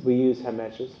use her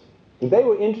measures. They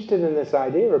were interested in this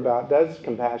idea about, does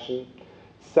compassion,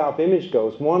 self-image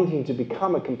goals, wanting to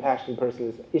become a compassionate person,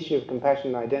 this issue of compassion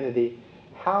and identity,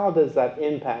 how does that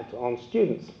impact on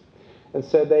students? And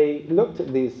so they looked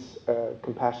at these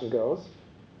compassion goals.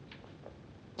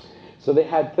 So they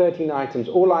had 13 items.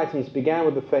 All items began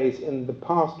with the phrase, in the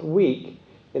past week,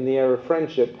 in the area of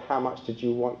friendship, how much did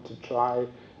you want to try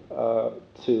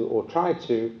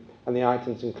to, and the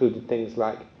items included things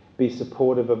like be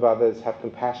supportive of others, have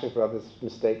compassion for others'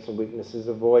 mistakes and weaknesses,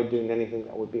 avoid doing anything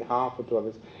that would be harmful to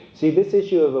others. See, this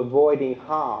issue of avoiding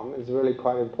harm is really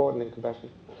quite important in compassion.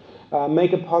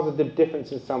 Make a positive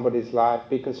difference in somebody's life,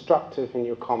 be constructive in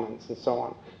your comments, and so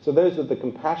on. So those were the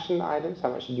compassion items,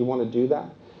 how much did you want to do that?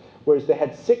 Whereas they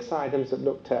had 6 items that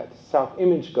looked at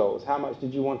self-image goals. How much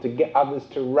did you want to get others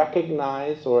to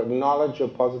recognize or acknowledge your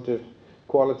positive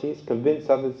qualities, convince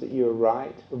others that you are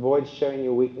right, avoid showing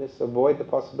your weakness, avoid the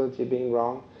possibility of being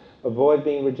wrong, avoid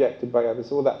being rejected by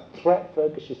others. All that threat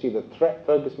focus, you see the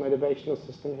threat-focused motivational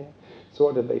system here. So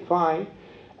what did they find?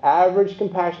 Average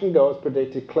compassion goals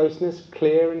predicted closeness,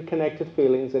 clear and connected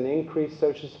feelings, and increased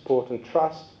social support and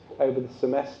trust over the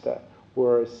semester.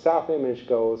 Whereas self-image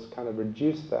goals kind of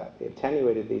reduced that, they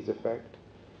attenuated these effects.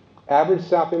 Average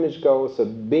self-image goals, so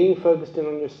being focused in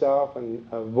on yourself and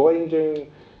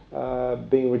avoiding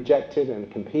being rejected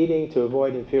and competing to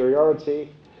avoid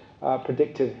inferiority,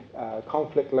 predicted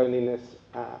conflict, loneliness,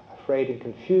 afraid and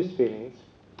confused feelings.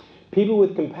 People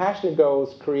with compassionate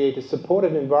goals create a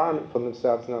supportive environment for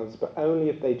themselves and others, but only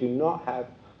if they do not have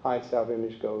high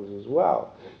self-image goals as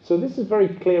well. So this is very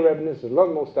clear evidence. There's a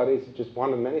lot more studies, it's just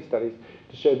one of many studies,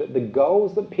 to show that the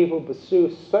goals that people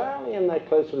pursue, certainly in their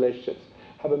close relationships,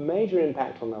 have a major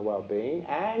impact on their well-being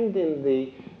and in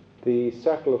the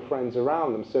circle of friends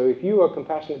around them. So if you are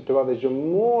compassionate to others, you're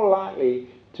more likely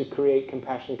to create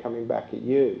compassion coming back at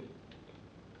you.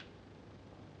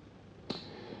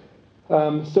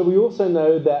 So we also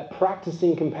know that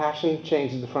practicing compassion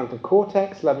changes the frontal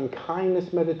cortex. Loving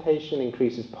kindness meditation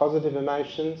increases positive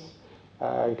emotions.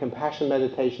 And compassion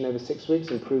meditation over 6 weeks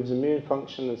improves immune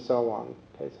function and so on.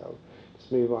 Okay, so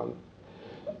let's move on.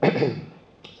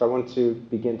 So I want to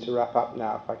begin to wrap up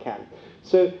now if I can.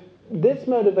 So this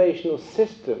motivational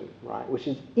system, right, which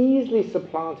is easily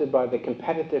supplanted by the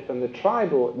competitive and the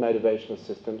tribal motivational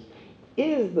systems,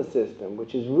 is the system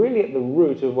which is really at the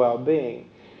root of well-being.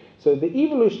 So the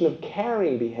evolution of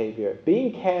caring behavior,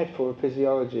 being cared for in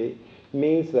physiology,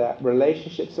 means that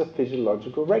relationships are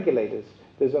physiological regulators.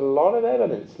 There's a lot of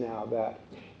evidence now that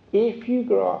if you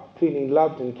grow up feeling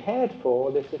loved and cared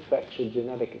for, this affects your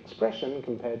genetic expression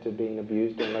compared to being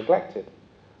abused or neglected.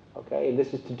 Okay, and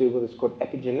this is to do with what's called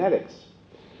epigenetics.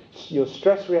 Your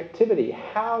stress reactivity,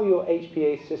 how your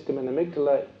HPA system and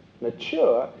amygdala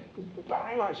mature, is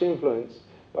very much influenced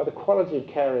by the quality of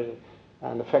caring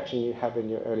and affection you have in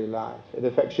your early life. It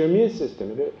affects your immune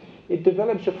system. It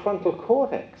develops your frontal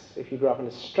cortex. If you grow up in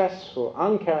a stressful,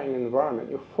 uncaring environment,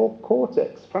 your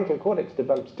frontal cortex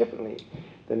develops differently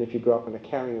than if you grow up in a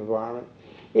caring environment.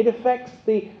 It affects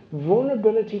the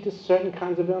vulnerability to certain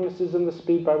kinds of illnesses and the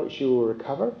speed by which you will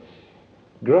recover.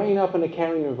 Growing up in a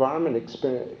caring environment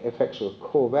affects your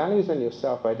core values and your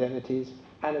self-identities.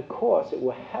 And of course, it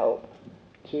will help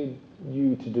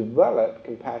you to develop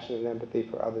compassion and empathy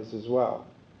for others as well.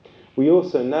 We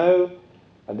also know,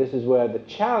 and this is where the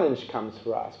challenge comes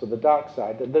for us with the dark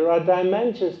side, that there are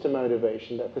dimensions to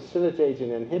motivation that facilitate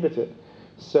and inhibit it.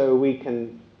 So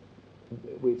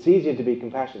it's easier to be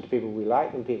compassionate to people we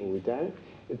like than people we don't.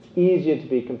 It's easier to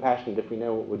be compassionate if we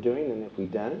know what we're doing than if we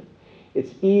don't.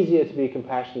 It's easier to be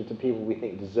compassionate to people we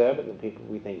think deserve it than people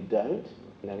we think don't,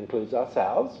 and that includes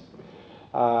ourselves.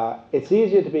 It's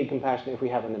easier to be compassionate if we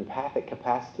have an empathic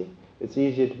capacity. It's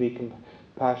easier to be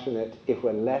compassionate if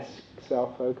we're less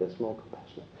self-focused, more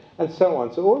compassionate, and so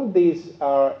on. So all of these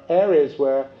are areas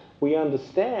where we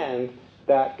understand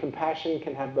that compassion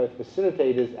can have both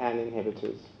facilitators and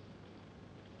inhibitors.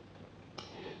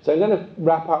 So I'm going to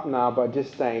wrap up now by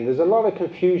just saying there's a lot of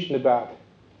confusion about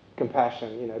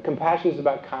compassion. You know, compassion is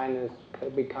about kindness,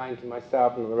 be kind to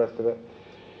myself and all the rest of it.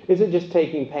 Is it just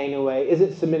taking pain away? Is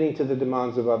it submitting to the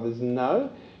demands of others?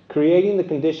 No. Creating the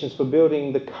conditions for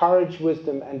building the courage,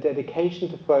 wisdom, and dedication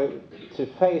to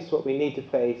face what we need to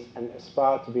face and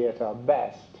aspire to be at our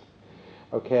best.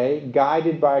 Okay?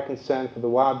 Guided by a concern for the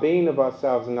well-being of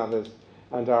ourselves and others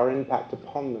and our impact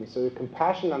upon them. So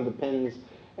compassion underpins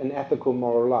an ethical,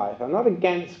 moral life. I'm not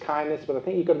against kindness, but I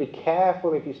think you've got to be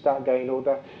careful if you start going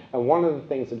order. And one of the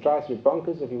things that drives me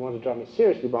bonkers, if you want to drive me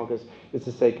seriously bonkers, is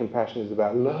to say compassion is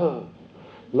about love.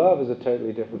 Love is a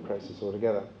totally different process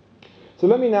altogether. So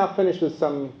let me now finish with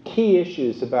some key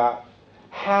issues about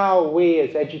how we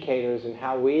as educators and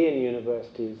how we in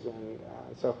universities and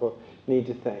so forth need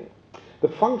to think. The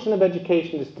function of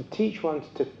education is to teach one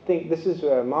to think. This is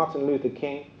Martin Luther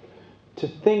King. To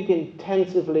think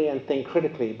intensively and think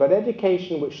critically. But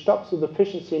education which stops with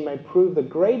efficiency may prove the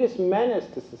greatest menace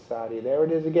to society. There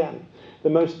it is again. The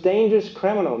most dangerous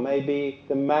criminal may be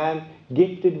the man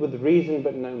gifted with reason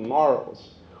but no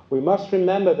morals. We must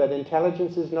remember that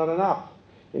intelligence is not enough.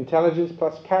 Intelligence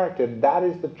plus character, that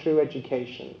is the true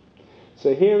education.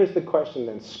 So here is the question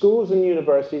then. Schools and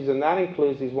universities, and that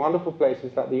includes these wonderful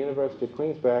places like the University of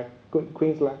Queensland,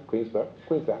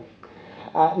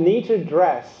 need to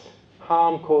address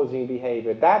harm-causing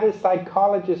behavior. That is,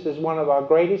 psychologists is one of our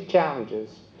greatest challenges.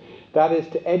 That is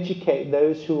to educate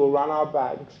those who will run our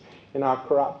bags in our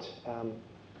corrupt,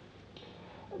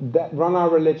 that run our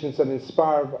religions that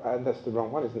inspire, that's the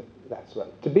wrong one, isn't it? That's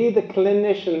right. To be the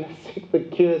clinician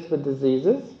that cures for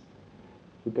diseases.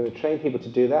 We're going to train people to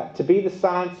do that. To be the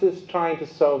scientists trying to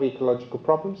solve ecological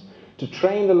problems. To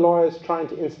train the lawyers trying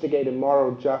to instigate a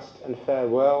moral, just, and fair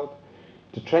world.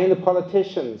 To train the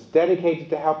politicians dedicated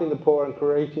to helping the poor and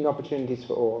creating opportunities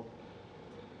for all.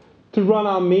 To run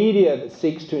our media that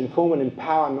seeks to inform and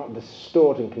empower, not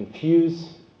distort and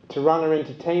confuse. To run our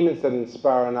entertainments that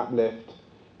inspire and uplift.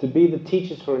 To be the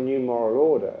teachers for a new moral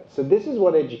order. So this is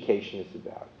what education is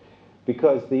about.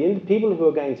 Because the people who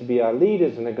are going to be our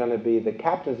leaders and are going to be the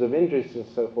captains of industries and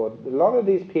so forth, a lot of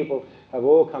these people have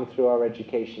all come through our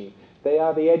education. They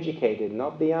are the educated,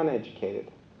 not the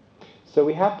uneducated. So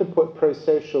we have to put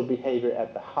pro-social behavior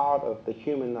at the heart of the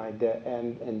human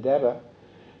endeavor.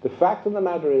 The fact of the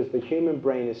matter is the human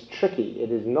brain is tricky. It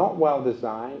is not well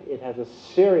designed. It has a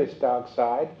serious dark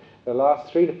side. The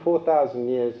last 3,000 to 4,000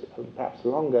 years, perhaps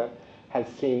longer, has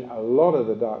seen a lot of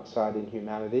the dark side in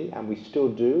humanity, and we still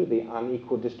do, the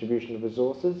unequal distribution of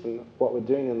resources, and what we're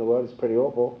doing in the world is pretty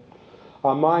awful.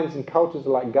 Our minds and cultures are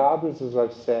like gardens, as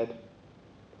I've said.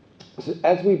 So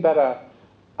as we better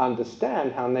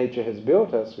understand how nature has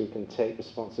built us, we can take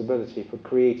responsibility for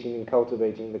creating and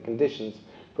cultivating the conditions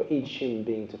for each human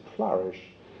being to flourish.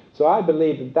 So I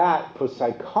believe that for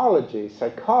psychology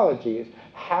is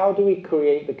how do we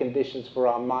create the conditions for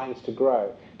our minds to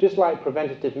grow? Just like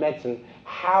preventative medicine,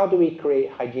 how do we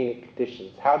create hygienic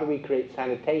conditions? How do we create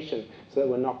sanitation so that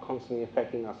we're not constantly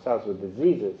affecting ourselves with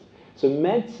diseases? So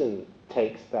medicine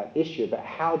takes that issue about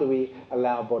how do we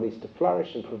allow bodies to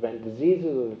flourish and prevent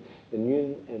diseases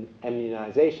and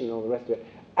immunization and all the rest of it.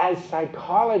 As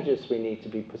psychologists, we need to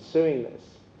be pursuing this.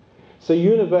 So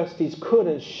universities could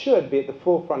and should be at the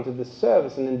forefront of this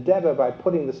service and endeavor by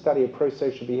putting the study of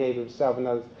pro-social behavior of self and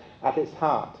others at its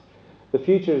heart. The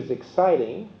future is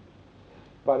exciting,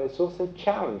 but it's also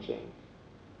challenging.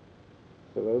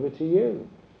 So over to you.